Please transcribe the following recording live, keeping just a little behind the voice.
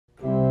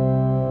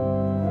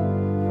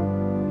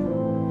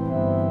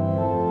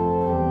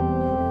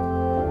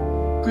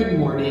Good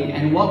morning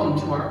and welcome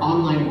to our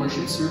online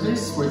worship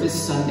service for this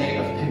Sunday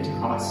of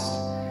Pentecost.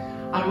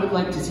 I would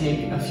like to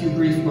take a few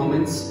brief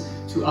moments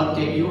to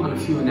update you on a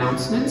few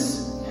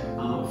announcements.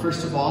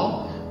 First of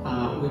all,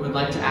 we would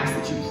like to ask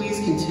that you please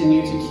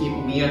continue to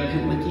keep Mia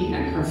Pentlicki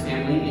and her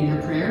family in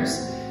your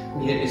prayers.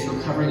 Mia is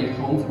recovering at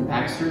home from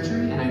back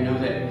surgery, and I know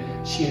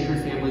that she and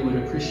her family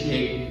would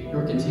appreciate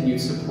your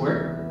continued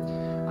support.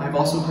 I've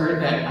also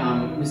heard that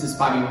Mrs.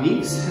 Bobby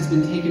Weeks has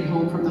been taken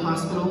home from the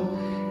hospital,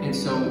 and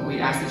so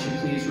we ask that you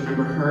please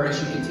remember her as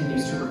she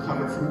continues to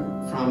recover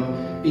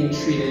from being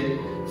treated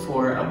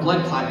for a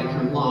blood clot in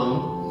her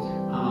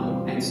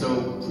lung, and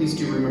so please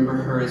do remember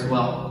her as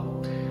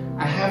well.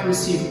 I have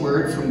received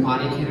word from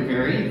Bonnie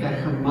Canterbury that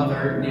her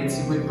mother,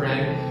 Nancy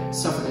Whitbread,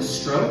 suffered a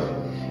stroke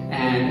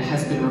and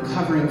has been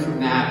recovering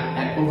from that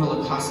at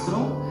Overlook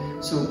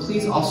Hospital, so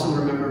please also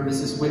remember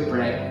Mrs.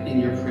 Whitbread in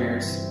your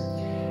prayers.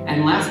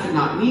 And last but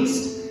not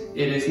least,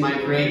 it is my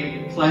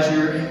great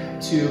pleasure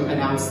to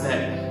announce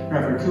that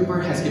Reverend Cooper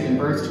has given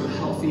birth to a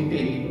healthy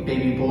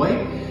baby boy,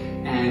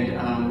 and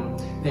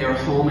they are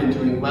home and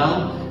doing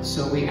well,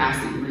 so we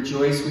ask that you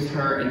rejoice with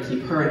her and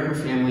keep her and her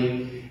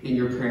family in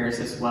your prayers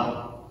as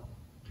well.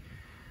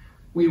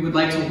 We would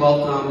like to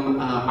welcome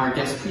our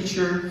guest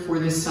preacher for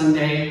this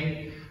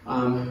Sunday.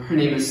 Her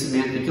name is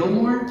Samantha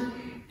Gilmore,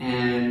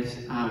 and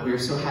we are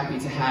so happy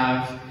to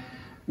have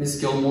Ms.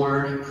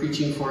 Gilmore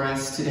preaching for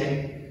us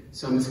today.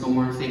 So Ms.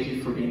 Gilmore, thank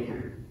you for being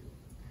here.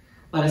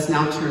 Let us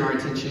now turn our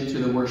attention to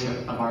the worship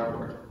of our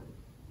Lord.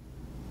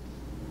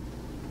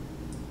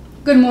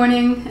 Good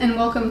morning and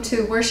welcome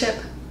to worship.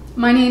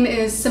 My name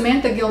is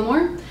Samantha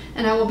Gilmore,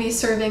 and I will be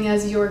serving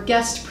as your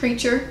guest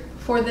preacher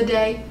for the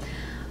day.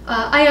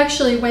 I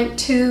actually went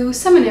to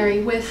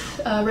seminary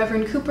with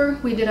Reverend Cooper.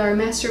 We did our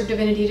Master of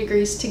Divinity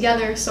degrees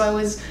together, so I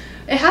was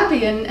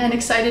happy and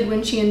excited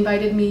when she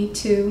invited me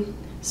to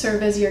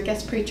serve as your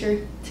guest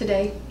preacher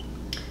today.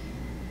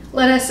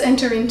 Let us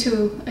enter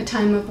into a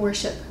time of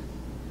worship.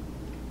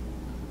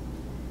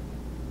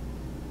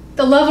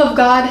 The love of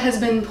God has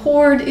been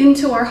poured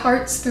into our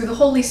hearts through the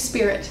Holy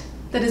Spirit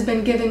that has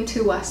been given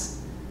to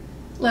us.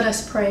 Let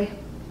us pray.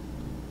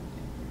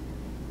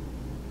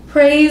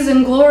 Praise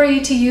and glory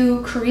to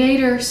you,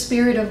 Creator,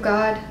 Spirit of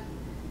God.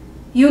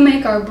 You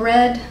make our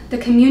bread the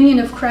communion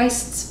of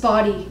Christ's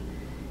body,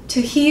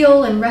 to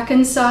heal and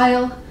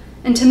reconcile,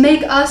 and to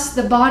make us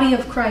the body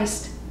of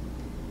Christ.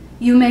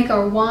 You make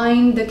our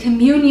wine the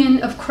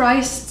communion of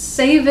Christ's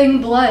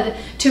saving blood,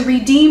 to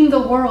redeem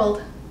the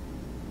world.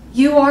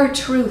 You are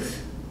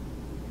truth.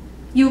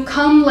 You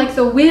come like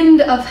the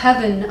wind of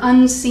heaven,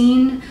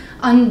 unseen,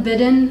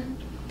 unbidden.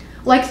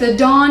 Like the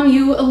dawn,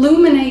 you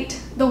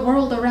illuminate the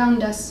world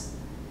around us.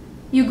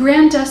 You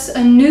grant us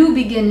a new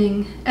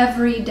beginning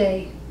every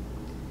day.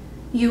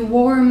 You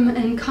warm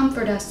and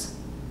comfort us.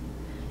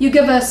 You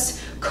give us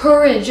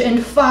courage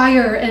and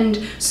fire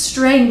and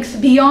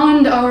strength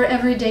beyond our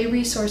everyday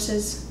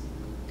resources.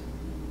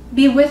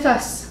 Be with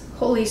us,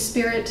 Holy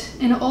Spirit,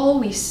 in all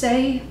we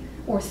say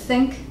or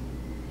think,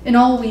 in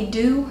all we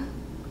do,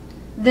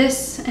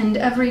 this and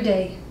every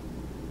day.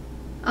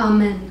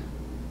 Amen.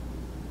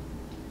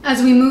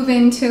 As we move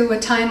into a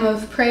time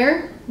of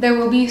prayer, there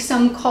will be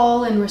some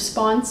call and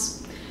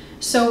response.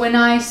 So when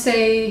I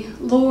say,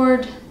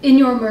 Lord, in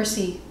your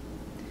mercy,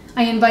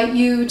 I invite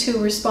you to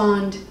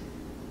respond,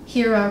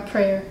 hear our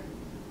prayer.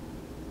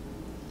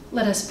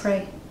 Let us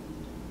pray.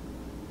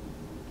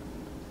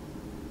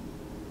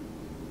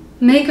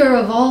 Maker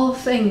of all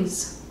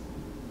things,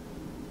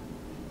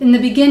 in the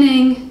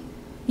beginning,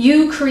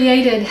 you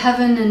created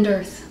heaven and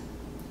earth.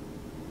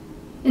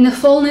 In the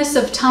fullness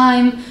of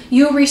time,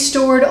 you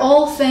restored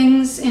all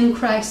things in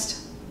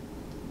Christ.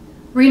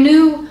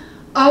 Renew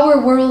our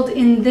world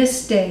in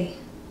this day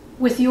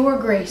with your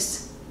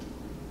grace.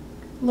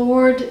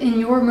 Lord, in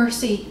your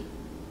mercy.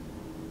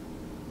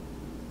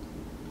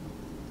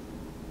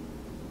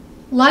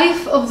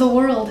 Life of the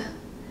world,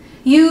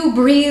 you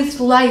breathed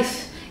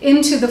life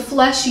into the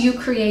flesh you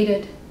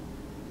created.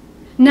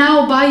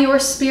 Now, by your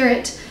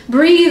Spirit,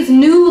 breathe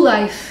new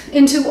life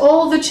into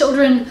all the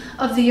children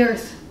of the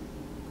earth.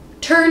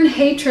 Turn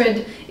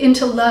hatred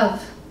into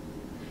love.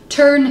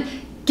 Turn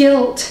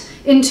guilt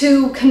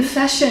into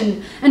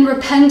confession and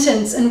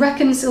repentance and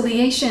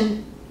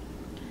reconciliation.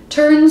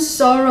 Turn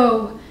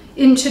sorrow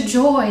into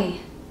joy.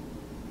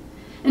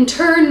 And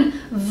turn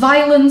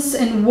violence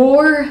and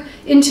war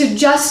into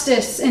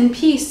justice and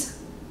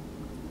peace.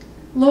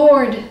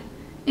 Lord,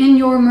 in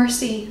your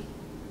mercy.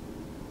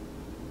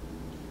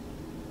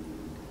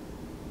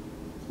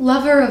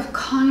 Lover of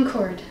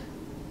concord,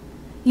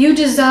 you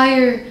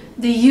desire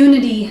the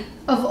unity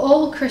of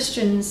all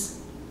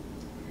Christians.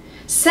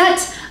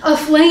 Set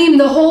aflame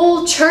the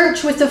whole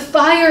church with the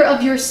fire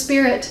of your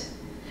Spirit.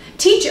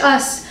 Teach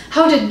us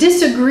how to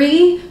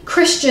disagree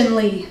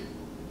Christianly,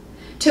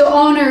 to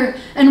honor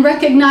and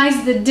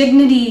recognize the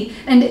dignity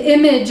and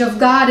image of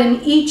God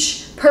in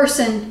each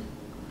person,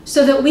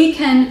 so that we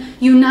can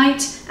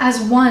unite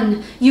as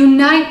one.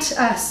 Unite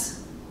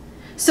us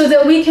so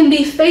that we can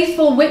be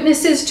faithful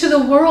witnesses to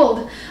the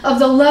world of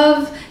the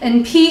love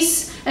and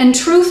peace and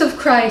truth of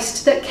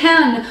Christ that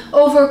can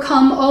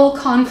overcome all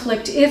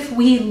conflict if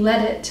we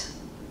let it.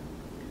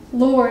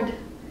 Lord,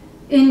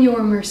 in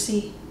your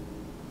mercy.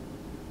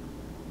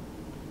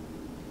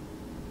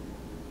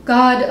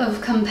 God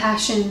of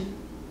compassion,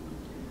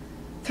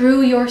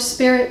 through your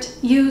Spirit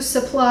you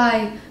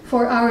supply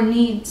for our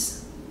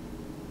needs.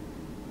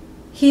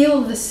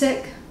 Heal the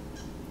sick.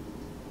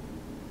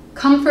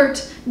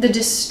 Comfort the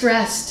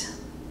distressed,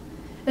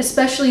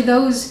 especially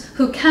those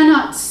who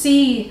cannot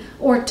see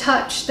or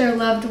touch their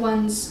loved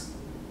ones.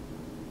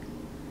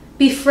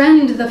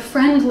 Befriend the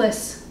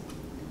friendless,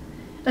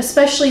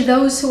 especially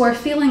those who are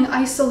feeling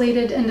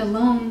isolated and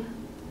alone.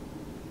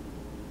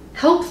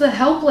 Help the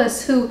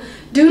helpless who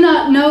do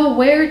not know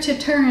where to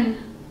turn.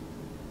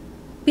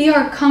 Be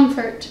our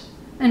comfort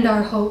and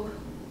our hope.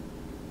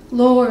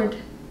 Lord,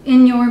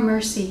 in your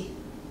mercy.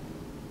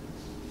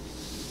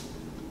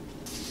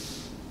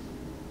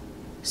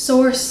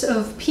 Source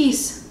of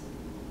peace,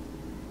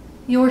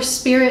 your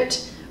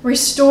Spirit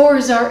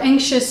restores our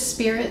anxious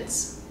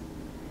spirits.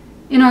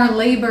 In our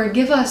labor,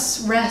 give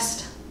us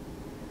rest.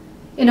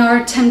 In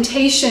our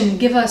temptation,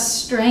 give us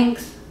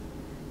strength.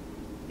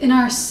 In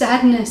our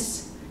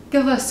sadness,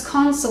 give us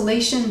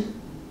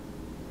consolation.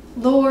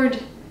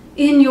 Lord,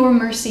 in your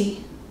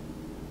mercy.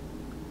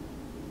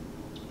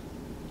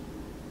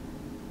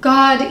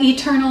 God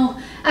eternal,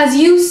 as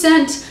you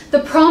sent the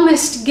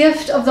promised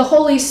gift of the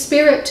Holy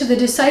Spirit to the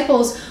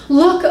disciples,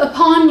 look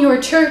upon your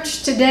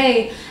church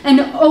today and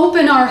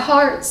open our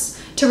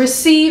hearts to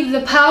receive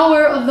the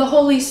power of the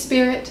Holy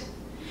Spirit.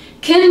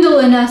 Kindle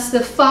in us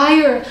the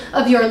fire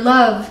of your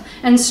love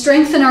and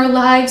strengthen our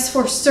lives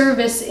for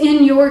service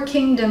in your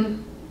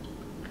kingdom.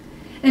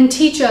 And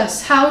teach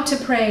us how to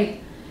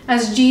pray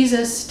as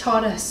Jesus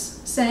taught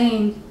us,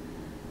 saying,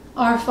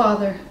 Our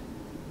Father,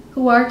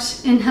 who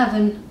art in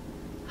heaven,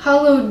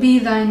 hallowed be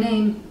thy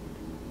name.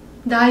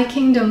 Thy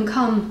kingdom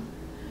come,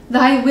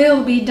 thy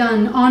will be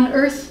done on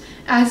earth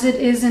as it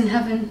is in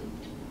heaven.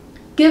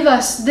 Give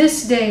us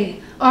this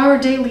day our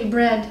daily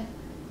bread,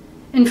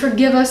 and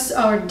forgive us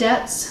our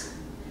debts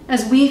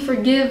as we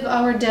forgive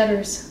our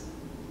debtors.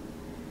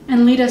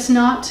 And lead us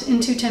not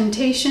into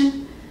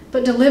temptation,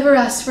 but deliver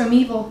us from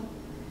evil.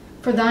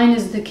 For thine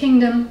is the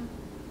kingdom,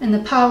 and the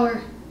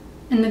power,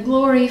 and the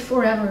glory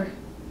forever.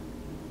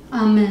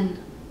 Amen.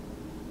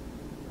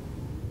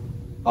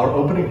 Our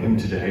opening hymn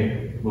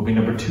today will be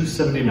number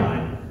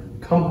 279,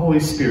 Come Holy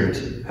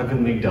Spirit,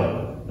 Heavenly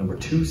Dove, number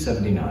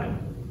 279.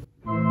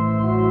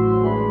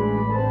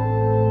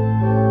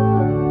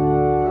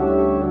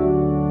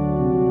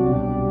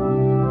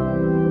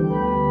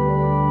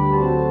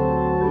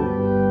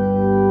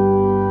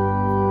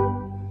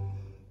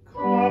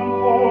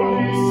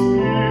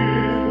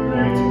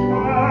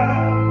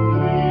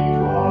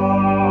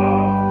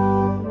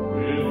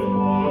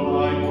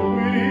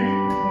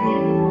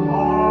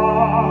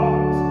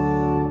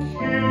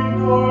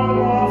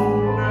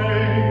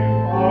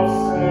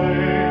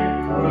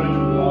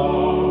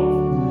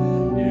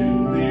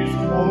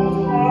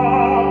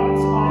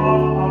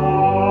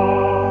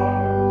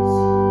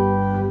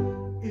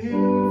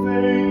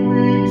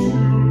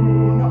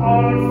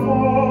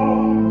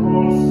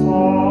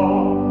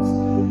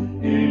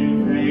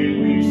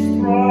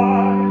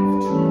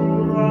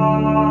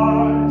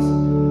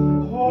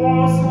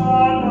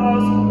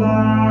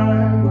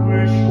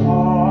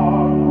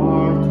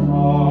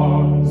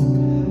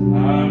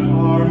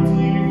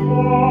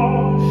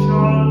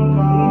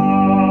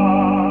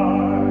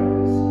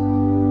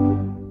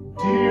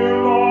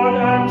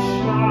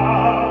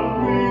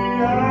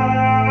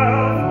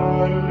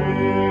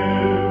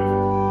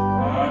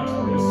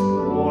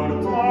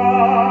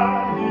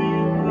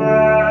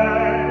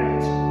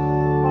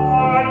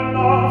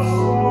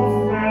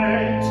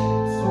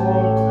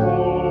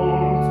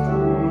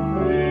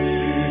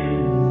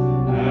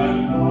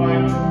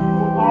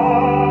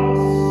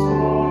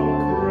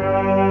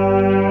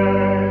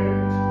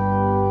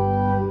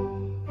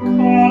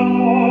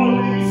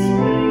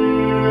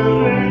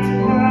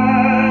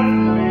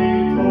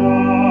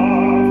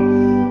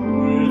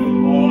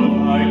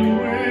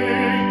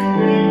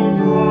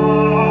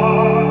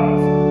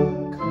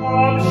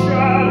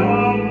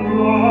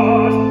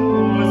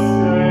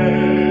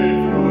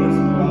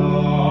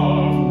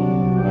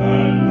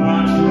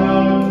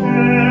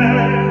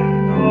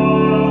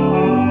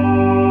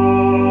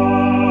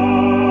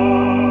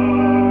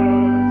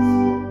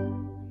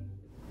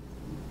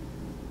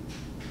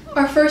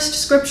 First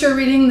scripture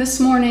reading this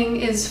morning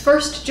is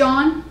 1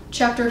 John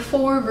chapter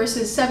 4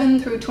 verses 7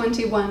 through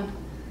 21.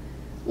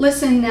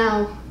 Listen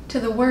now to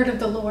the word of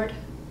the Lord.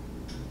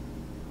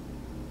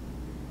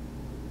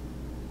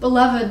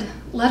 Beloved,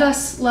 let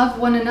us love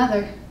one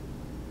another,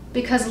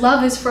 because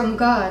love is from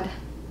God.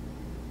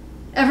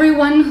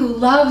 Everyone who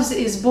loves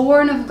is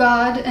born of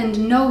God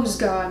and knows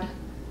God.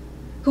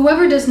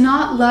 Whoever does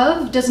not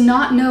love does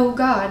not know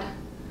God,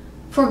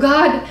 for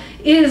God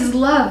is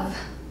love.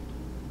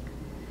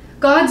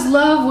 God's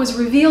love was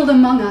revealed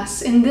among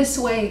us in this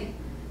way.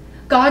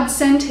 God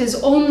sent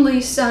his only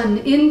Son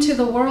into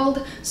the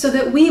world so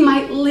that we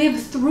might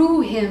live through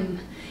him.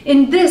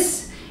 In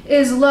this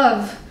is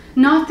love,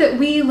 not that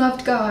we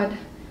loved God,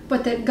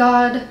 but that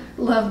God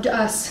loved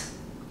us,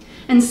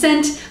 and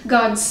sent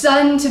God's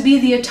Son to be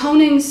the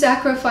atoning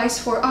sacrifice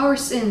for our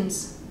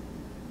sins.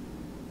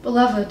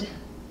 Beloved,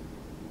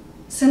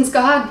 since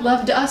God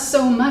loved us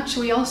so much,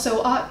 we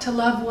also ought to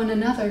love one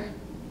another.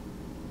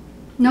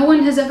 No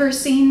one has ever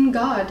seen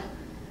God.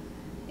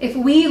 If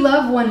we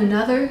love one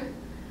another,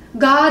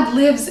 God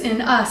lives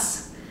in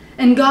us,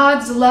 and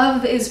God's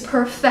love is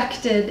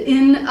perfected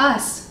in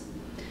us.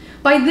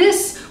 By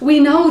this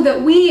we know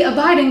that we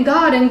abide in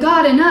God and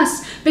God in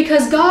us,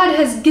 because God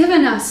has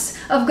given us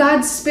of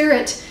God's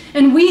Spirit,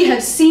 and we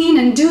have seen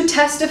and do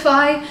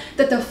testify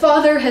that the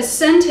Father has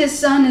sent his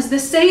Son as the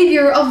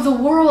Savior of the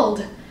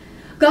world.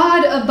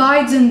 God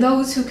abides in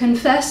those who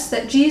confess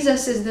that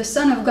Jesus is the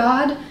Son of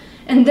God,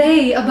 and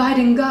they abide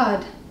in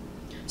God.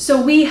 So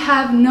we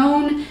have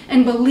known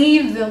and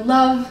believed the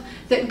love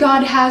that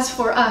God has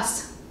for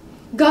us.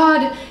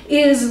 God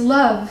is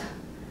love,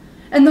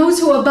 and those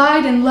who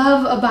abide in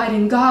love abide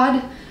in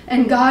God,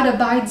 and God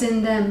abides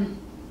in them.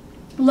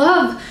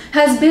 Love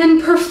has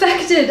been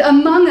perfected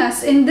among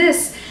us in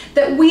this,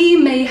 that we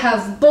may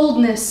have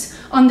boldness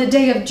on the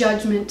day of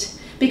judgment,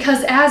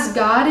 because as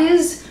God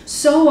is,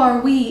 so are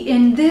we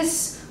in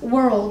this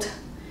world.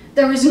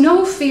 There is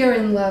no fear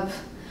in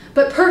love,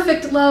 but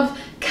perfect love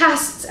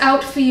casts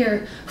out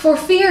fear, for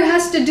fear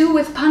has to do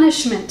with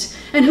punishment,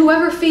 and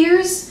whoever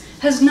fears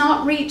has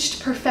not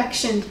reached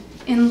perfection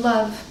in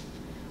love.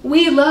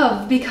 We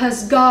love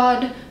because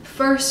God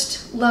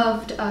first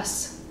loved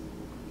us.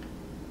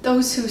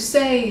 Those who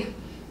say,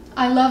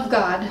 "I love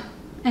God,"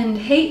 and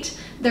hate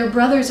their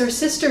brothers or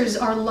sisters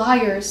are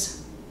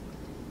liars.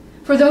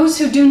 For those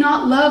who do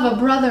not love a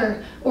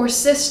brother or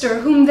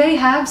sister whom they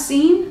have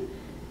seen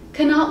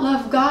cannot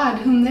love God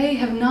whom they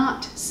have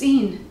not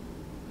seen.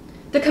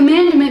 The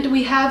commandment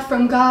we have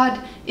from God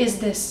is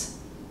this: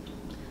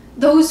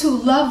 those who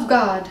love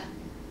God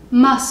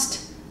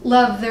must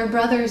love their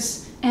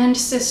brothers and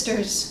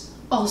sisters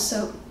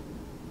also.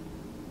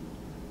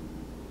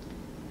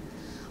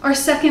 Our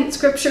second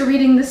scripture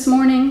reading this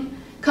morning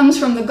comes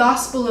from the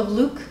Gospel of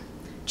Luke,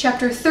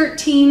 chapter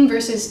 13,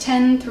 verses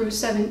 10 through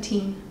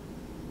 17.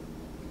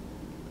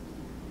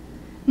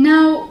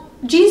 Now,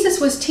 Jesus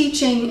was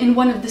teaching in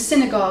one of the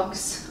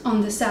synagogues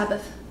on the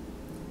Sabbath.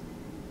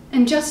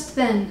 And just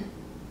then,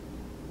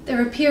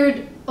 there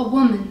appeared a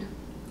woman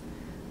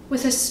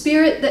with a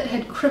spirit that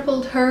had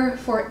crippled her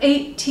for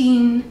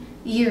 18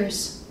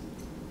 years.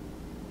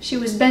 She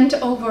was bent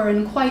over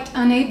and quite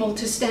unable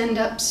to stand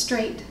up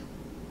straight.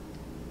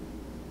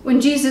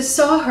 When Jesus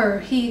saw her,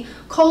 he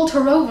called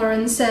her over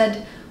and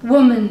said,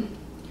 "Woman,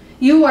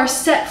 you are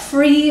set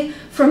free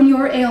from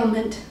your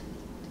ailment."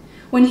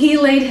 When he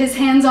laid his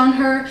hands on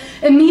her,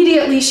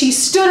 immediately she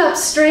stood up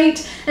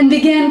straight and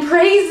began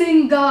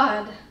praising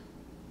God.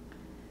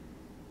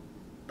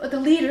 But the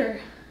leader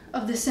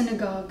of the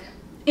synagogue,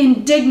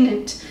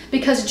 indignant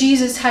because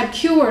Jesus had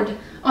cured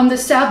on the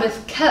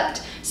Sabbath,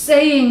 kept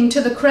saying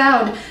to the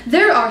crowd,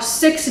 "There are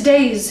 6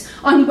 days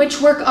on which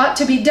work ought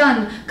to be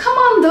done. Come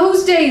on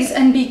those days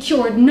and be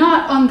cured,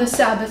 not on the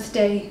Sabbath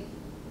day."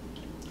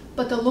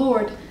 But the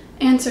Lord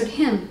answered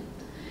him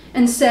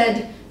and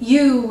said,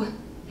 "You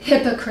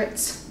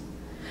hypocrites!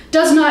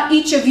 Does not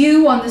each of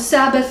you on the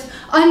Sabbath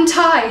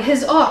untie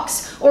his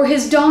ox or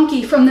his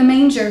donkey from the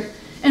manger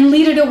and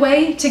lead it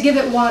away to give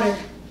it water?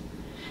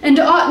 And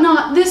ought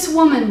not this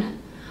woman,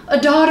 a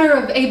daughter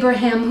of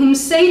Abraham, whom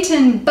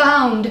Satan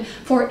bound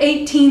for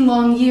 18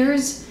 long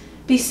years,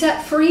 be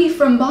set free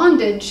from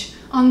bondage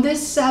on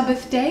this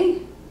Sabbath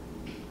day?"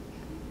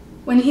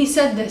 When he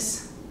said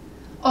this,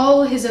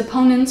 all his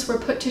opponents were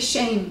put to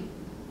shame,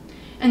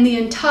 and the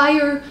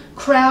entire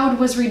crowd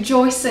was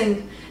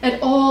rejoicing at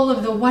all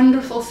of the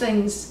wonderful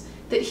things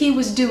that he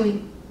was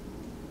doing.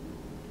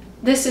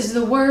 This is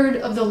the word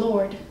of the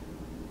Lord.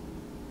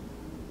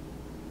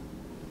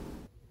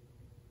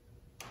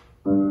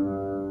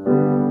 Holy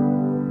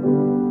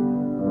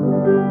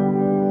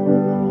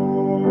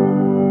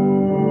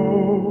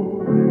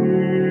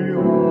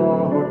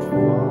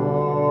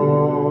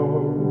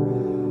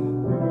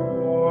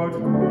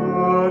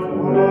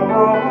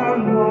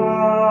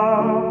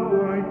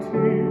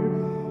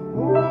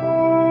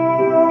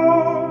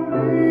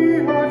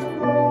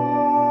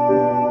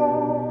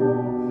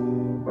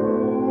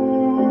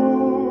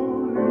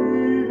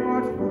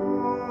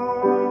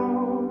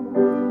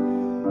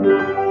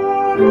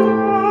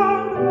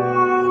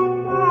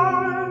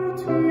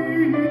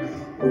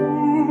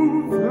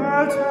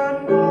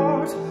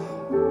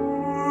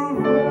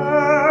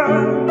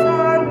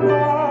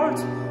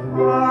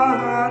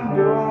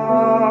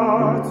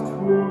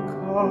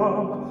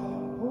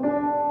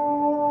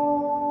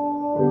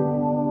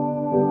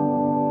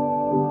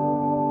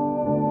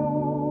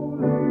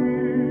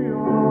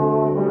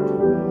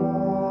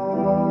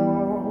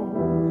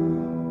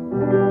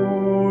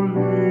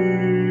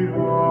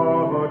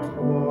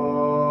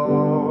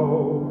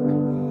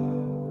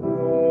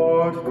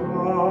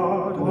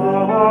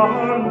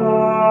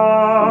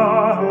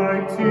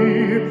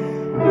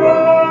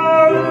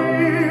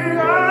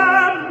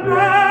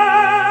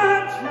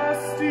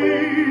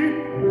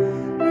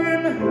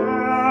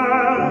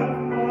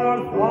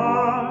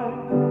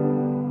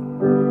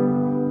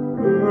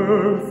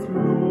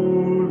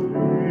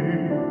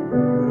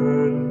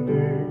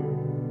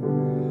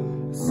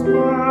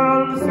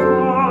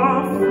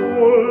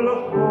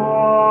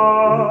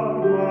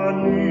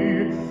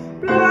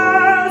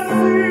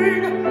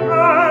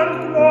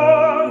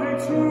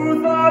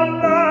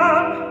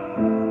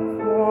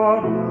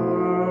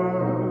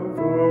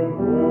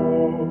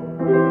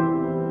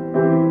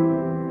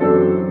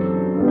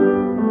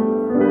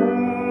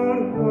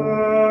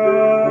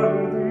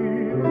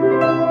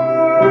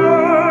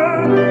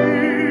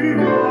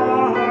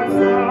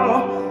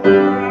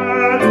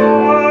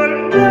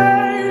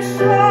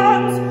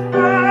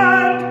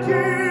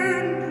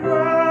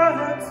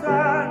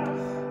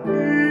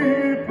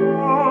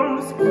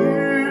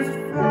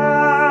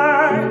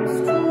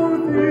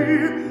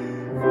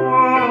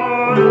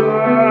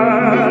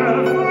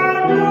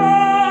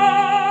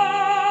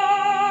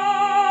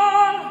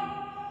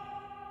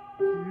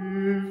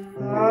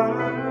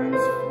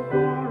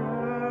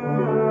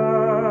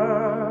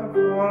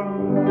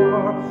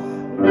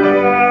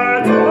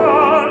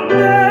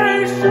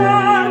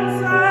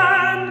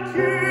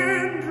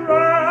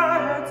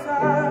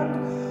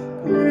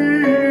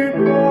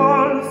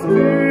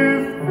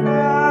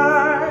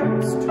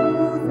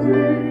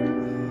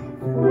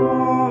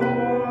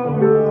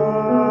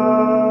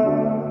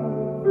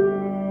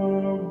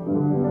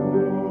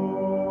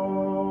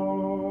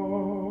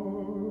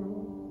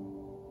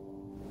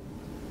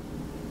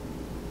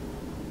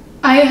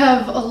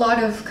have a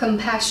lot of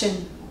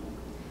compassion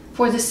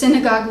for the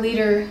synagogue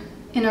leader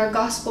in our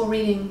gospel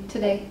reading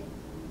today.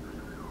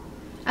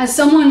 As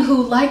someone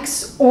who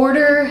likes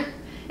order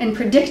and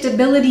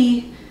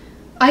predictability,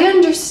 I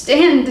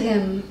understand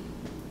him.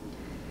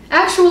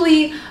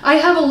 Actually, I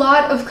have a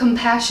lot of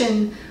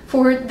compassion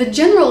for the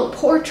general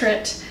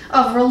portrait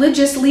of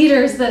religious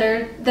leaders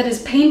that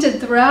is painted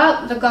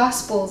throughout the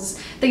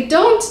Gospels. They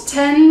don't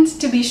tend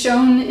to be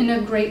shown in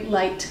a great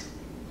light.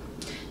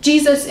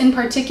 Jesus in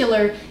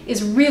particular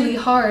is really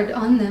hard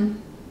on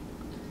them.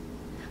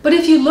 But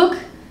if you look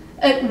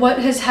at what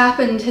has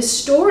happened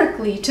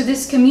historically to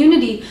this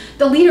community,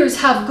 the leaders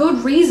have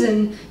good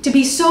reason to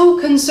be so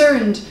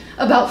concerned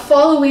about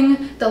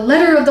following the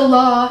letter of the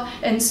law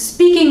and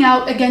speaking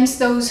out against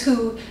those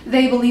who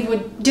they believe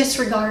would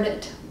disregard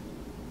it.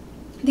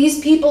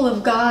 These people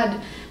of God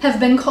have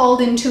been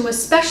called into a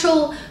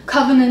special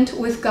covenant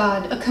with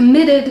God, a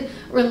committed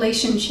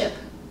relationship.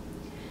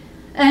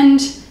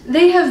 And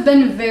they have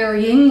been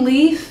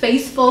varyingly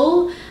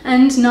faithful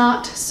and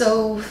not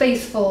so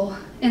faithful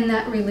in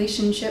that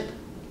relationship.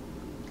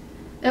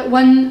 At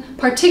one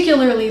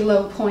particularly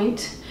low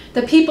point,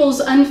 the people's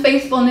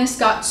unfaithfulness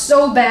got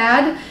so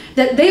bad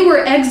that they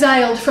were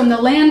exiled from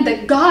the land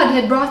that God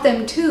had brought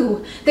them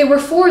to. They were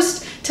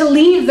forced to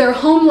leave their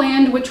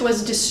homeland, which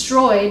was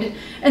destroyed,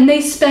 and they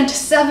spent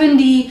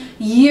 70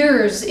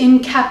 years in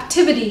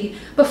captivity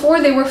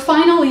before they were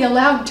finally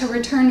allowed to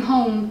return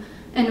home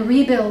and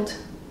rebuild.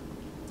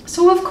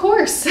 So of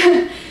course,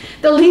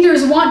 the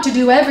leaders want to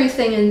do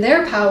everything in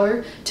their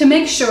power to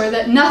make sure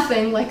that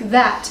nothing like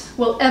that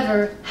will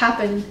ever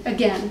happen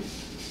again.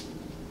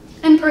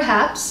 And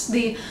perhaps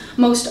the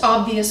most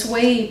obvious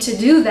way to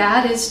do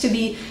that is to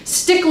be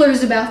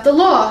sticklers about the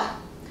law.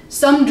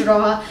 Some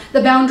draw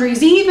the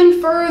boundaries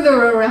even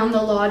further around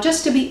the law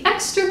just to be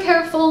extra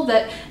careful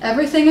that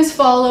everything is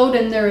followed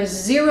and there is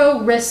zero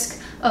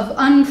risk of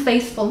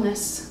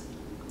unfaithfulness.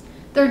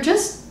 They're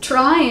just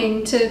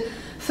trying to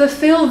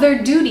fulfill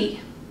their duty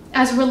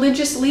as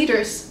religious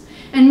leaders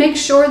and make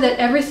sure that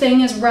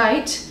everything is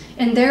right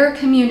in their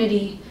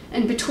community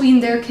and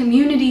between their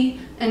community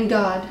and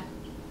God.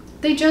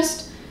 They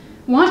just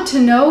want to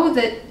know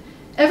that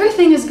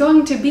everything is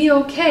going to be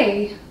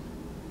okay.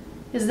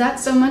 Is that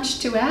so much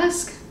to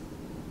ask?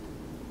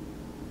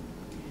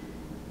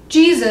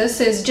 Jesus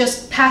is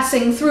just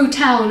passing through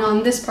town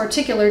on this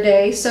particular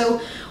day,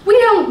 so we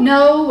don't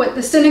know what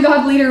the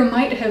synagogue leader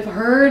might have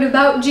heard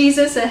about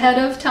Jesus ahead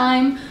of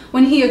time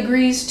when he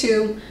agrees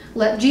to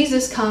let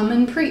Jesus come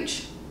and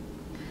preach.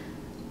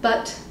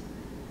 But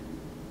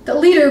the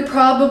leader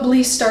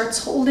probably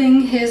starts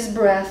holding his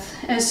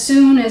breath as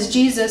soon as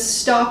Jesus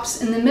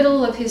stops in the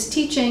middle of his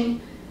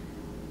teaching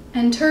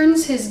and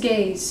turns his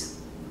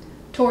gaze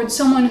toward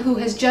someone who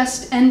has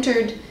just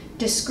entered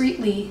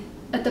discreetly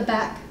at the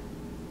back.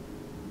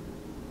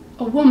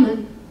 A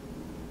woman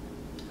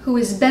who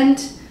is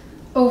bent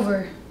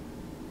over.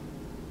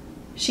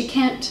 She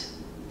can't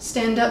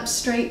stand up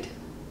straight.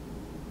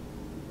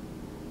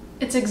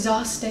 It's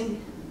exhausting.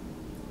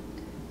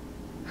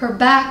 Her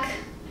back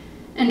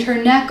and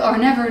her neck are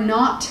never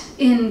not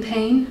in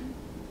pain.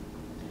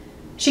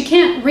 She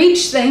can't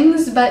reach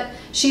things, but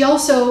she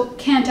also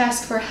can't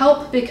ask for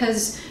help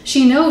because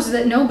she knows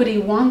that nobody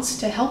wants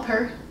to help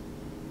her.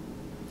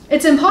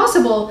 It's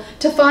impossible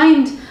to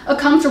find a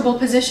comfortable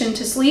position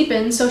to sleep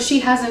in, so she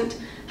hasn't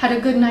had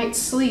a good night's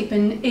sleep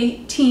in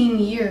 18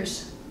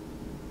 years.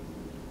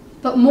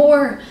 But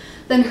more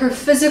than her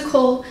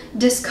physical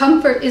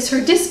discomfort is her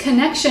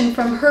disconnection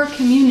from her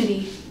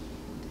community.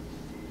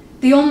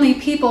 The only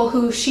people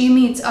who she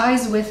meets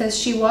eyes with as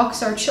she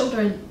walks are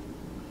children,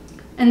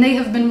 and they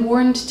have been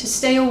warned to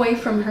stay away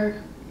from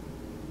her.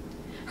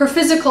 Her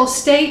physical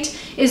state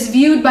is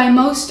viewed by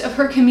most of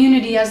her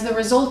community as the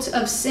result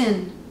of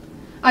sin,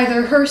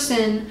 either her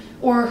sin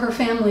or her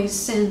family's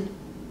sin.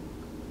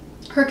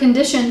 Her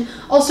condition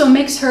also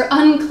makes her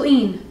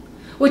unclean,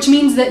 which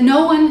means that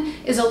no one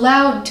is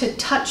allowed to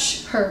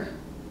touch her.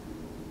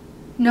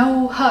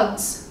 No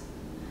hugs,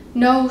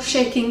 no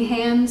shaking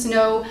hands,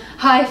 no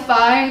high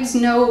fives,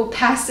 no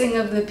passing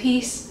of the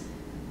peace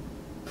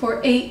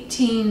for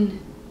 18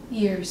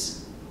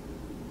 years.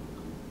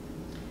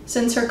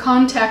 Since her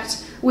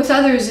contact with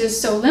others is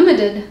so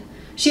limited,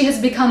 she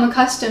has become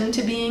accustomed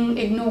to being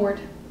ignored.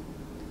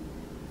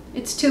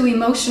 It's too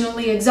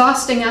emotionally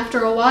exhausting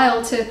after a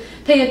while to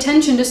pay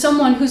attention to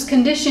someone whose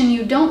condition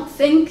you don't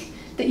think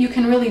that you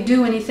can really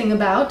do anything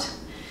about.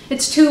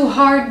 It's too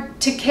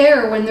hard to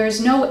care when there's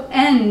no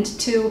end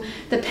to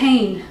the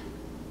pain.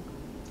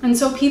 And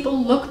so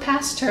people look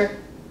past her.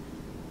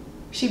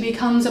 She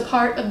becomes a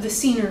part of the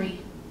scenery.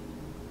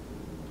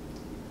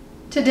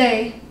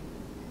 Today,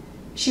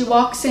 she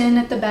walks in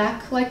at the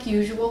back like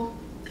usual,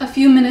 a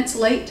few minutes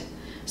late,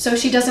 so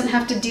she doesn't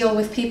have to deal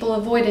with people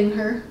avoiding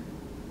her.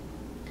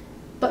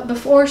 But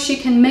before she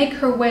can make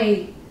her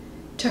way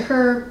to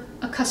her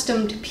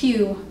accustomed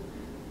pew,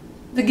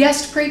 the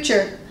guest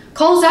preacher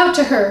calls out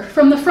to her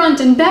from the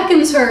front and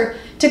beckons her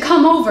to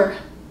come over.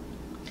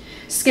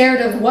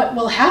 Scared of what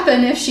will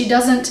happen if she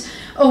doesn't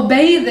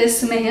obey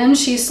this man,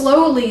 she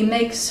slowly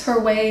makes her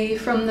way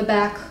from the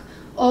back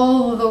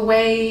all the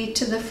way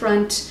to the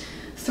front,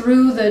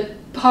 through the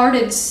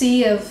parted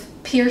sea of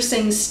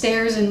piercing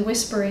stares and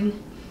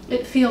whispering.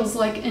 It feels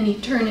like an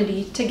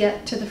eternity to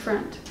get to the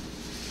front.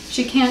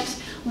 She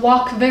can't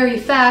walk very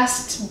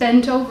fast,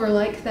 bent over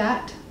like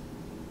that.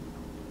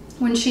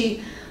 When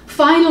she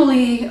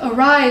finally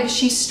arrives,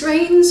 she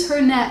strains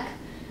her neck,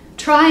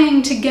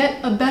 trying to get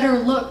a better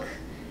look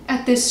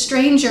at this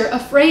stranger,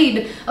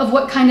 afraid of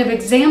what kind of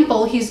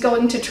example he's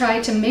going to try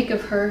to make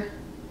of her.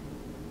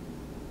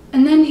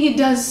 And then he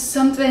does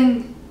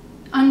something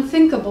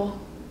unthinkable.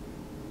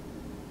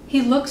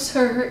 He looks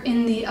her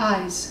in the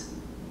eyes.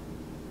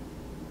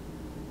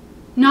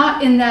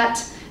 Not in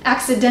that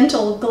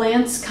accidental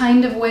glance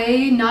kind of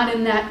way, not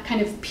in that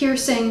kind of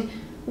piercing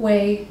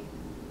way.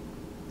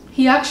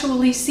 He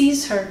actually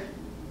sees her.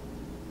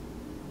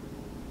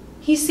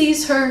 He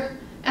sees her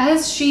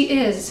as she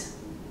is,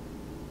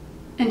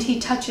 and he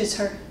touches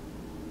her.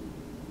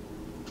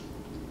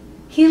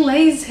 He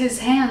lays his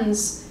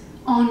hands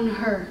on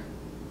her,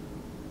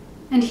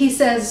 and he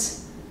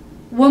says,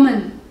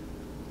 "Woman,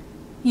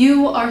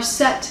 you are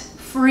set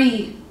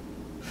free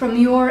from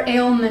your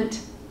ailment."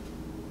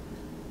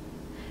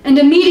 And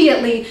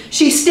immediately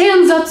she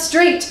stands up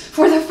straight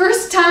for the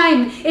first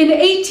time in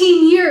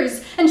 18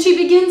 years, and she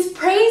begins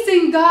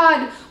praising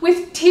God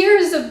with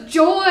tears of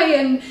joy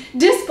and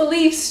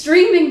disbelief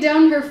streaming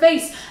down her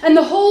face, and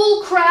the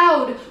whole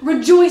crowd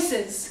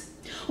rejoices.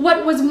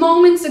 What was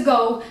moments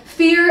ago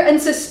fear and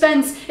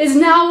suspense is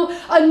now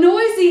a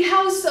noisy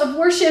house of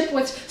worship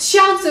with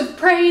shouts of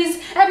praise,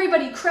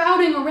 everybody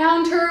crowding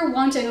around her,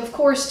 wanting, of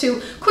course,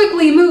 to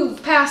quickly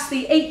move past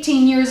the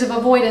 18 years of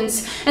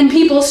avoidance, and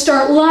people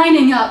start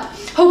lining up,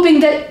 hoping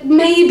that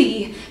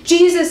maybe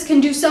Jesus can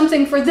do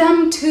something for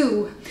them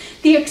too.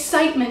 The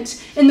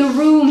excitement in the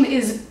room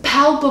is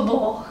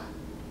palpable,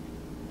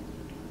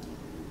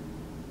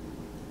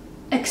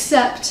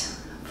 except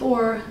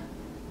for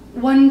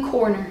one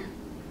corner,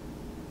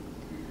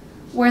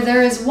 where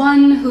there is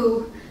one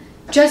who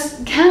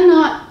just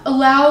cannot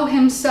allow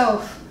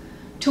himself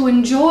to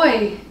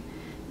enjoy,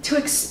 to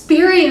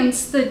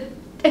experience the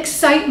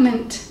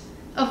excitement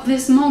of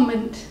this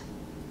moment.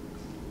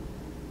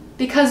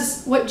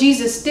 Because what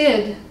Jesus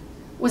did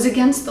was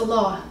against the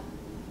law.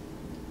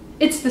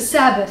 It's the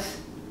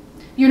Sabbath.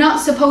 You're not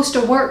supposed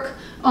to work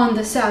on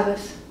the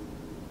Sabbath.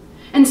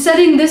 And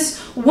setting this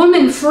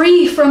woman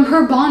free from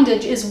her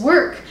bondage is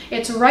work.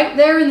 It's right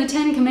there in the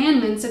Ten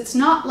Commandments. It's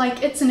not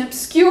like it's an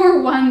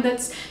obscure one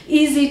that's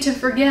easy to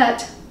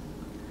forget.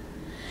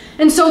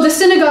 And so the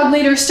synagogue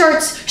leader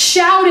starts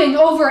shouting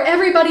over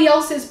everybody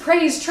else's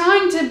praise,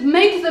 trying to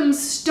make them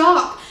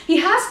stop. He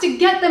has to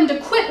get them to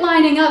quit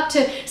lining up,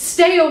 to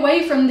stay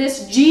away from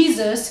this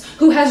Jesus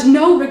who has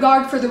no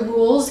regard for the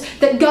rules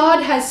that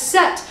God has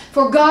set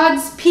for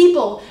God's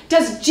people.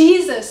 Does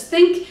Jesus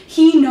think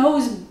he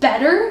knows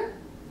better?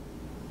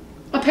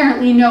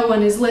 Apparently no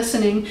one is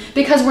listening,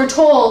 because we're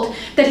told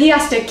that he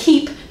has to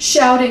keep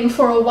shouting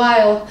for a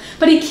while.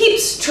 But he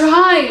keeps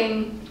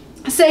trying,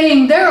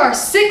 saying, "There are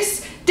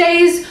 6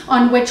 days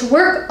on which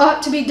work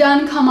ought to be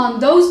done. Come on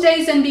those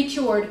days and be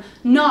cured,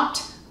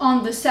 not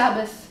on the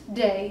Sabbath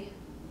day."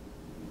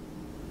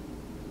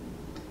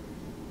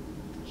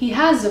 He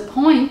has a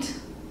point,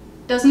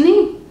 doesn't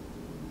he?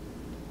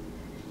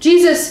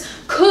 Jesus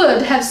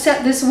could have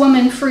set this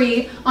woman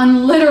free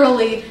on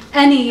literally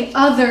any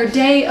other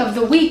day of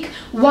the week.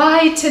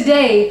 Why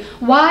today?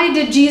 Why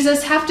did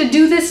Jesus have to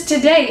do this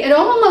today? It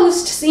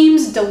almost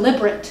seems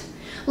deliberate,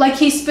 like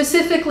he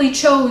specifically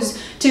chose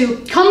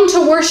to come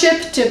to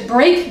worship, to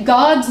break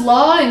God's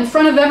law in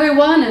front of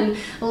everyone, and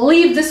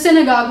leave the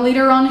synagogue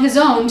leader on his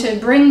own to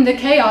bring the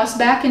chaos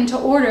back into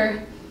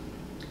order.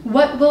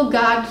 What will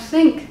God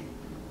think?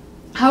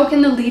 How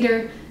can the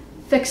leader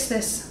fix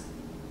this?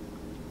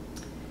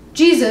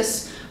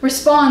 Jesus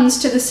responds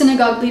to the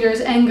synagogue leader's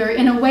anger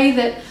in a way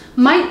that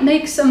might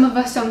make some of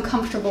us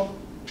uncomfortable.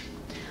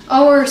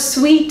 Our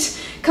sweet,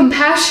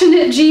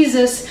 compassionate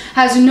Jesus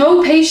has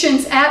no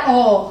patience at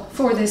all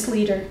for this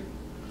leader.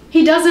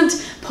 He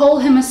doesn't pull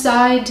him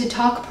aside to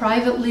talk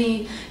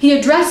privately. He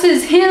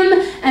addresses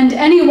him and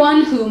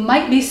anyone who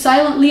might be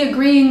silently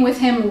agreeing with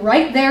him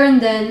right there and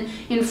then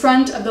in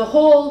front of the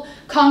whole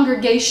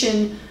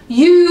congregation.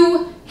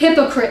 "You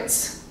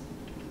hypocrites!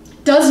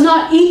 Does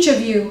not each of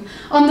you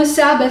on the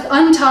Sabbath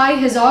untie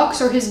his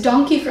ox or his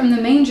donkey from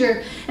the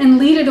manger and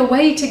lead it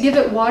away to give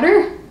it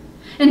water?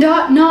 And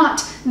ought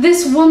not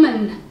this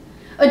woman,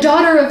 a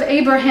daughter of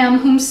Abraham,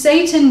 whom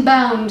Satan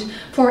bound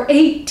for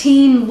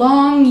 18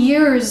 long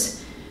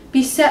years,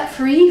 be set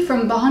free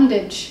from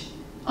bondage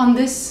on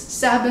this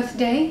Sabbath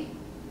day?"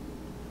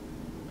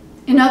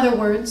 In other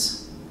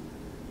words,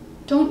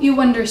 don't you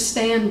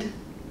understand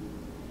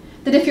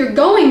that if you're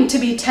going to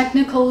be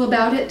technical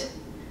about it,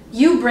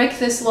 you break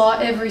this law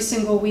every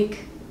single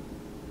week?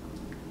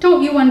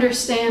 Don't you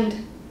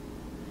understand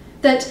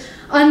that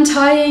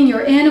untying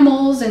your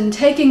animals and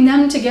taking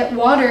them to get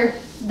water,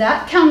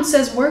 that counts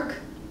as work?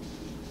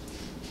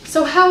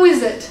 So how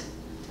is it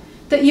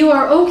that you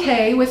are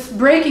okay with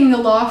breaking the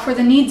law for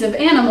the needs of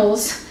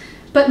animals,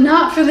 but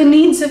not for the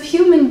needs of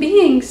human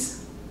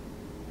beings.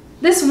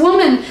 This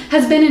woman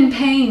has been in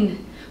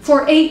pain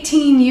for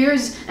 18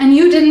 years, and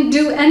you didn't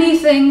do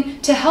anything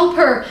to help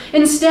her.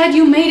 Instead,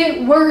 you made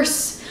it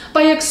worse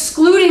by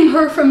excluding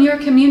her from your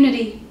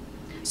community,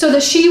 so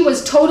that she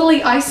was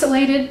totally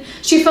isolated.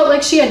 She felt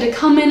like she had to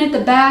come in at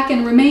the back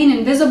and remain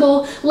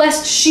invisible,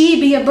 lest she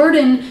be a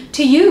burden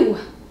to you.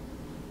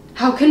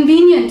 How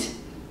convenient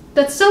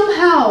that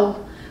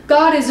somehow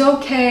God is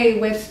okay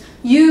with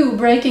you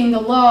breaking the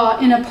law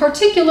in a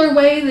particular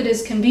way that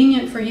is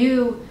convenient for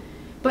you,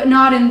 but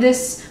not in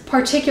this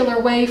particular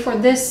way for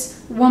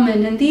this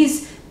woman and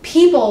these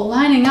people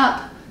lining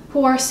up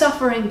who are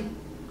suffering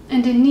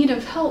and in need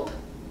of help.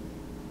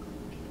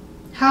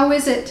 How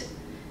is it,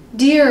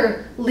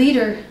 dear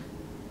leader,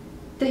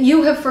 that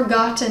you have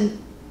forgotten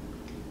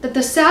that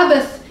the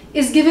Sabbath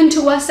is given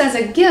to us as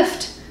a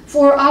gift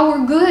for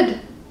our good?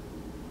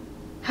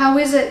 How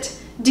is it,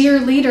 dear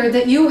leader,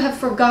 that you have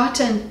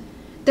forgotten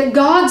that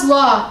God's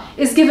law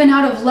is given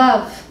out of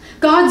love?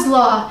 God's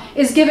law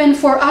is given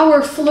for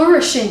our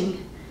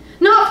flourishing,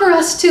 not for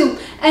us to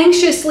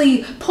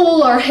anxiously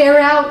pull our hair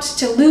out,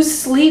 to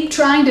lose sleep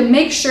trying to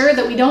make sure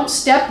that we don't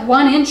step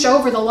 1 inch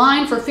over the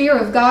line for fear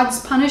of God's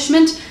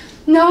punishment.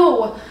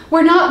 No,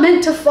 we're not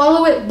meant to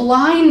follow it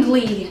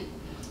blindly,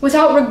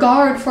 without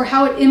regard for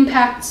how it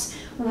impacts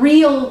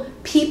real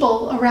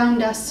people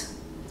around us.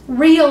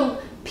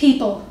 Real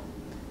people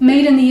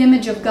made in the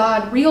image of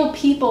God, real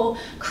people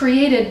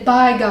created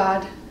by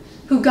God,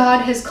 who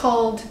God has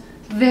called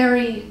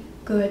very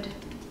good.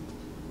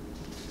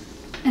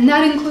 And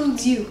that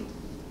includes you,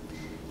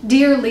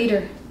 dear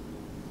leader.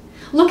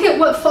 Look at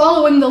what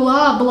following the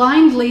law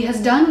blindly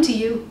has done to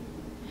you.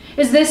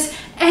 Is this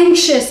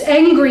anxious,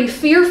 angry,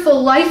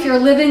 fearful life you're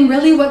living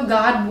really what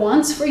God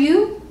wants for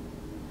you?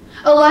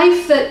 A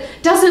life that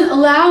doesn't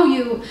allow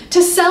you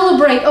to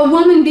celebrate a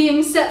woman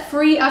being set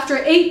free after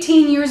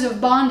 18 years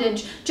of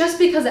bondage just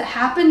because it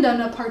happened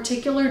on a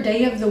particular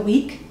day of the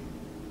week?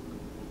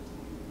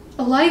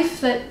 A life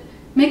that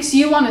makes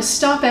you want to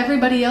stop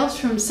everybody else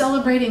from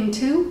celebrating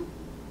too?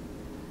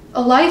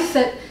 A life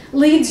that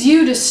leads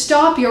you to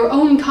stop your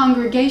own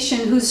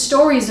congregation, whose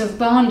stories of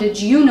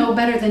bondage you know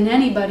better than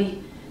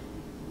anybody,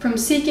 from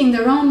seeking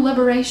their own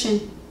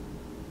liberation?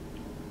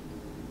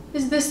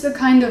 Is this the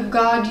kind of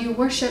God you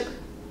worship?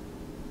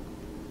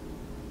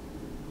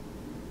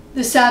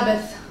 The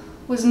Sabbath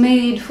was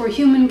made for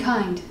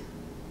humankind.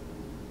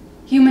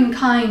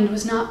 Humankind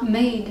was not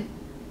made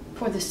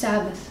for the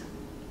Sabbath.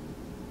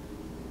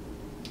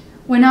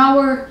 When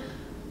our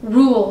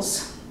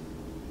rules,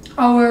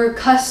 our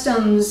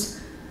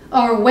customs,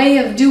 our way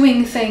of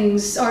doing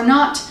things are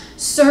not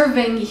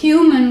serving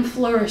human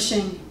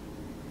flourishing,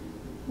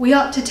 we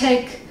ought to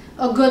take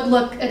a good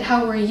look at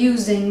how we're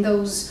using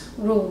those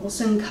rules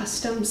and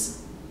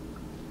customs.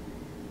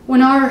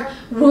 When our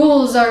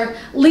rules are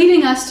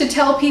leading us to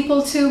tell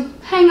people to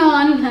hang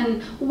on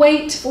and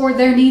wait for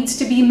their needs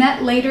to be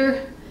met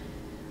later,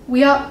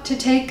 we ought to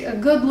take a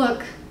good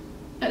look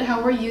at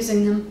how we're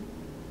using them.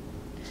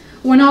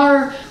 When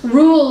our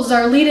rules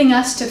are leading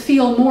us to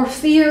feel more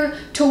fear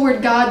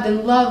toward God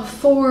than love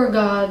for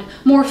God,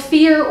 more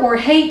fear or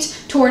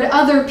hate toward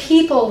other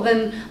people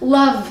than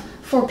love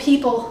for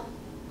people,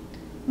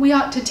 we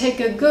ought to take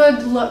a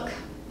good look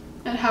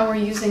at how we're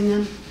using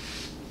them.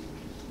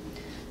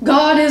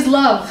 God is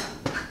love.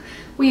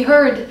 We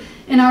heard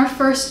in our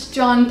 1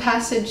 John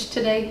passage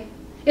today.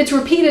 It's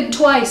repeated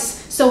twice,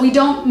 so we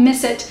don't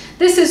miss it.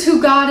 This is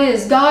who God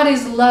is. God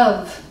is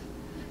love.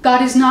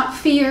 God is not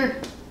fear.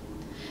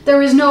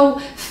 There is no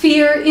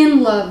fear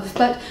in love,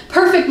 but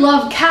perfect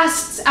love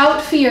casts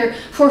out fear,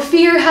 for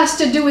fear has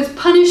to do with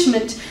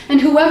punishment,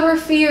 and whoever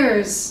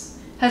fears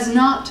has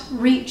not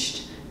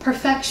reached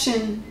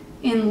perfection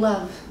in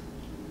love.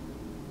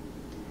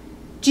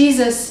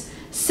 Jesus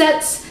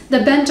sets the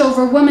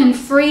bent-over woman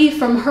free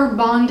from her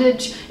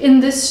bondage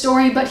in this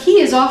story, but he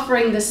is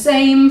offering the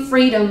same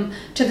freedom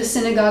to the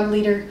synagogue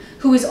leader,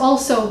 who is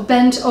also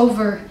bent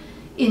over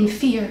in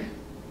fear.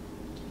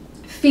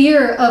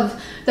 Fear of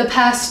the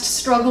past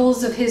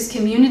struggles of his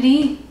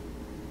community,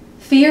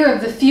 fear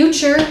of the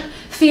future,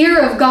 fear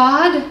of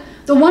God,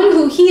 the one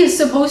who he is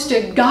supposed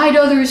to guide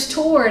others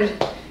toward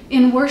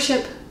in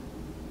worship.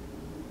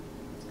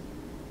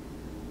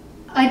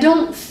 I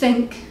don't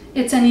think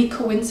it's any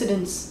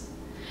coincidence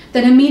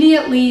that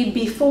immediately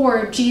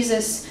before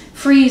Jesus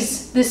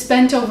frees this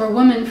bent-over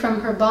woman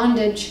from her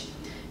bondage,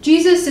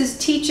 Jesus is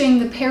teaching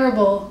the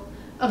parable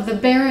of the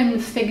barren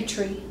fig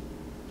tree.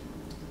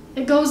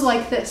 It goes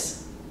like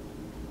this.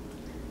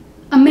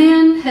 A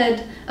man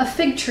had a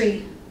fig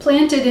tree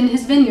planted in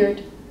his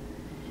vineyard,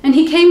 and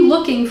he came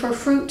looking for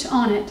fruit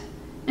on it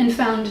and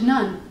found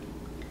none.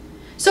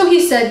 So he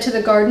said to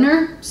the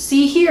gardener,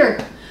 "See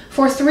here,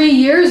 for 3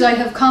 years I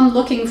have come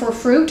looking for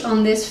fruit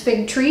on this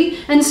fig tree,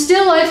 and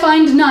still I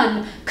find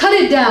none. Cut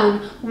it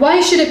down.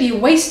 Why should it be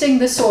wasting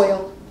the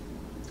soil?"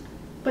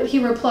 But he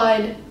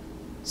replied,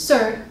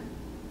 "Sir,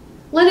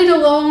 let it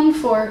alone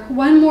for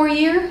 1 more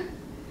year,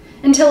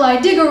 until I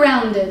dig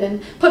around it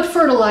and put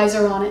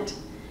fertilizer on it.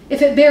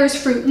 If it bears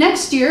fruit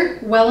next year,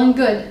 well and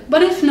good,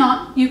 but if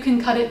not, you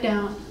can cut it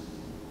down.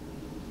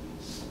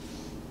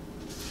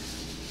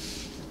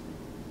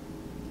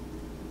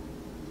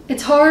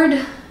 It's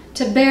hard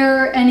to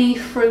bear any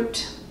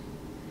fruit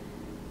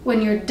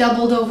when you're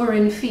doubled over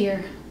in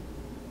fear.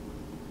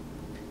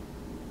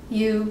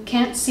 You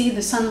can't see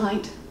the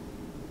sunlight.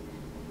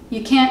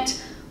 You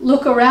can't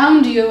look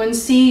around you and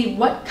see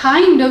what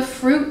kind of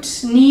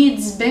fruit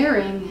needs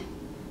bearing.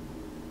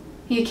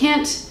 You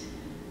can't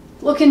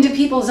look into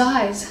people's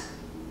eyes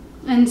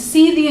and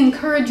see the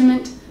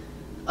encouragement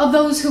of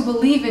those who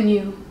believe in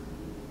you,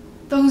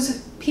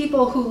 those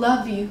people who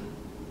love you.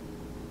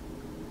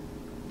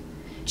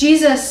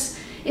 Jesus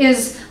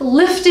is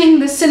lifting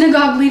the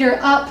synagogue leader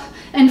up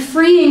and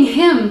freeing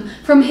him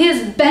from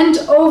his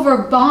bent-over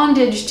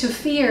bondage to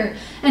fear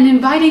and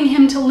inviting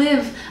him to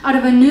live out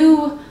of a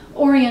new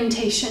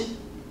orientation.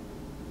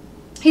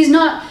 He's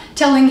not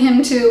telling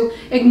him to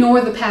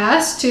ignore the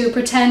past, to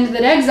pretend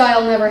that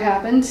exile never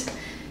happened.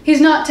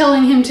 He's not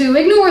telling him to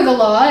ignore the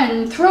law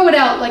and throw it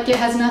out like it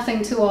has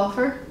nothing to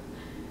offer.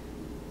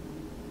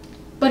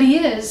 But he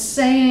is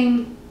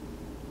saying,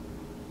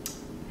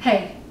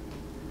 hey,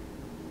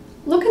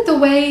 look at the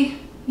way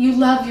you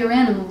love your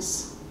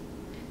animals,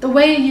 the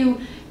way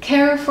you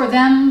care for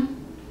them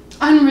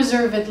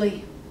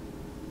unreservedly.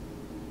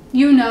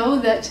 You know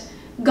that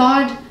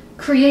God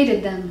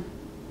created them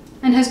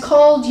and has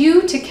called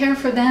you to care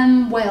for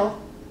them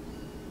well.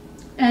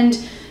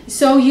 And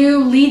so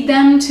you lead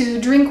them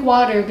to drink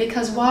water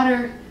because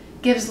water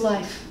gives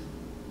life.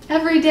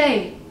 Every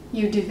day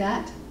you do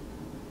that.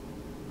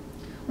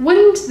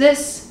 Wouldn't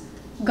this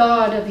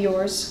God of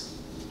yours,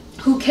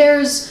 who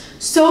cares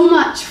so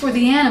much for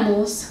the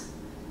animals,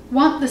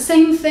 want the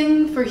same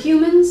thing for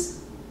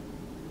humans?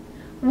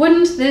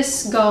 Wouldn't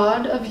this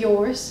God of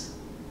yours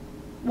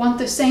want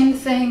the same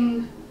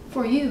thing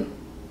for you?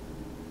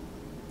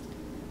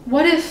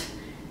 What if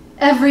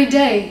every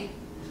day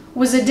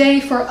was a day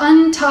for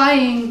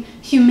untying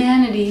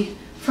humanity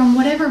from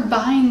whatever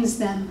binds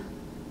them?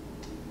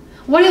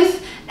 What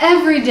if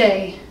every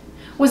day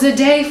was a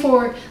day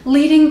for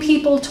leading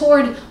people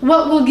toward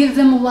what will give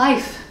them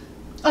life,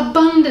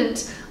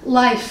 abundant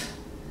life,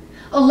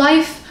 a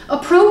life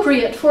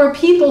appropriate for a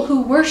people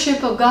who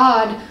worship a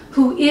God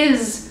who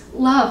is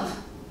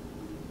love?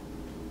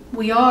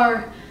 We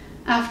are,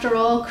 after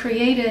all,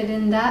 created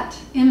in that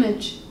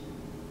image,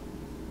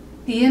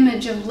 the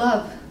image of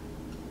love.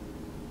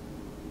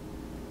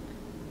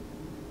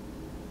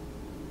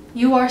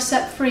 You are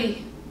set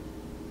free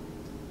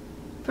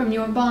from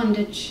your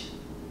bondage.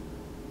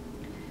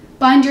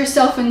 Bind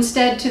yourself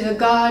instead to the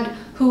God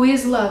who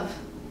is love,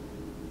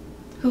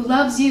 who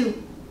loves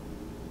you,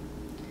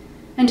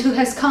 and who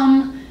has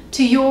come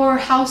to your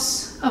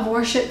house of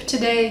worship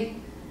today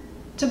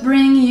to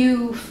bring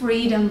you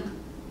freedom.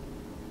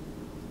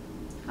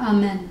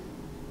 Amen.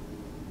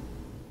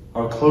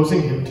 Our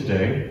closing hymn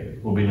today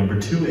will be number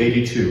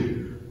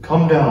 282,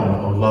 Come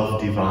Down, O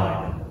Love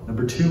Divine,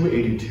 number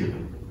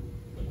 282.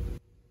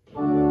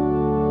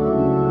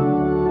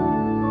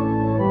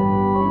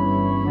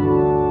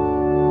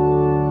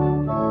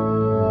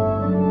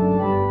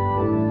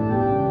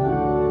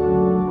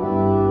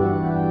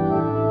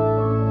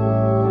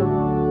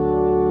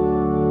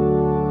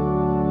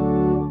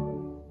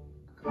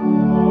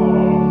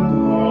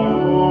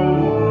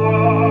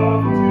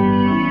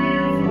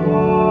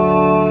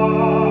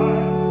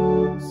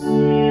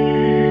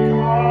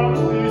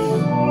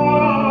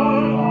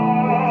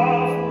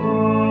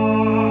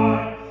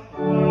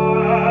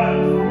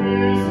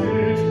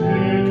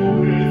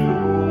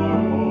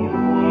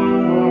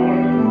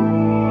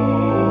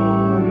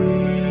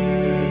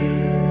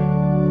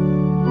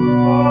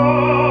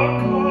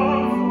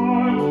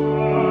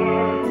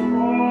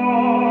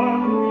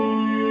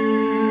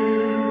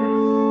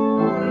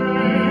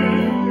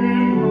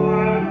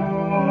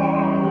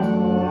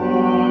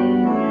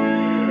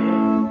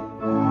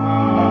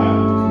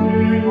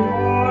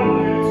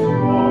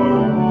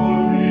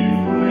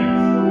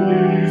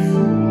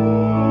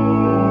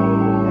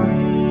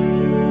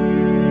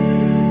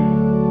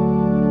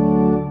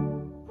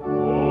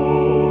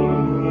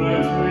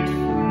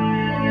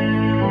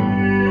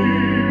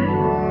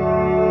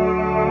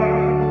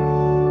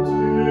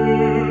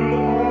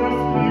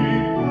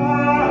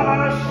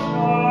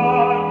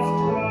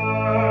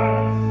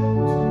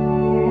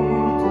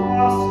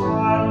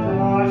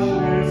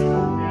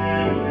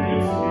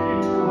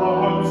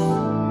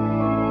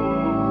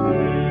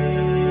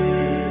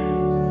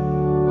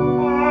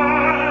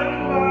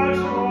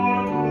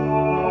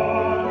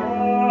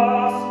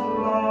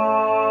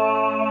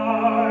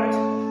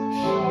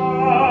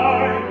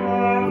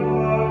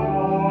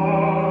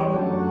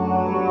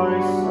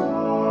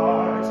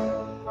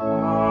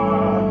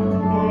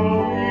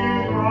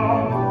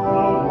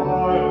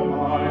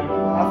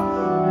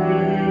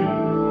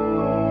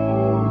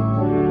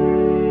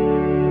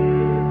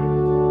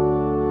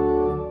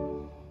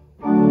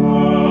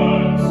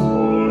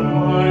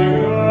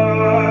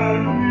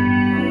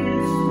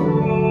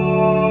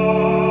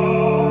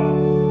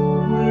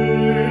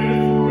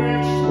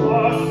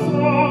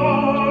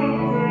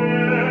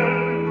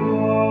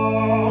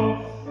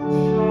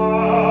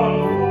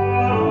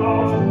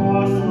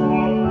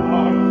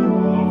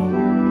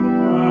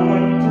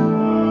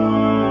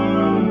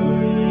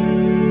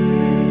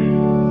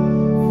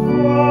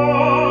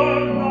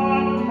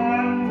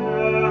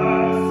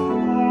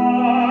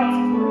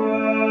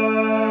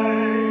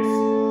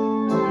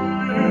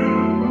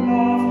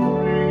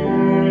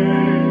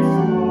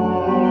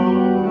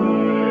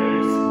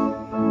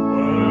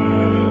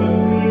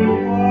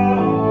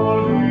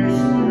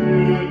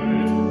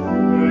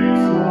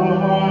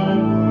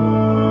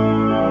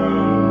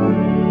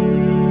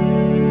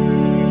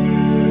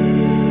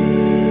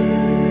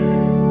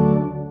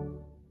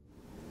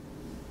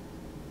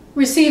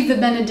 Receive the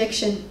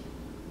benediction.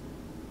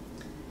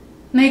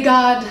 May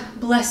God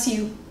bless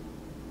you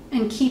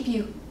and keep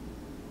you.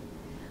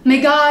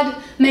 May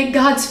God make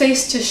God's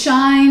face to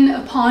shine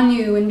upon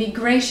you and be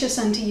gracious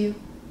unto you.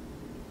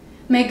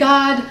 May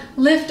God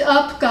lift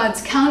up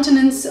God's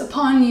countenance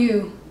upon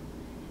you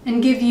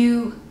and give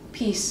you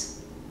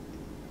peace.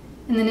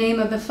 In the name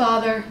of the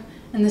Father,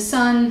 and the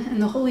Son,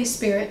 and the Holy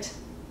Spirit.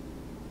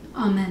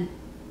 Amen.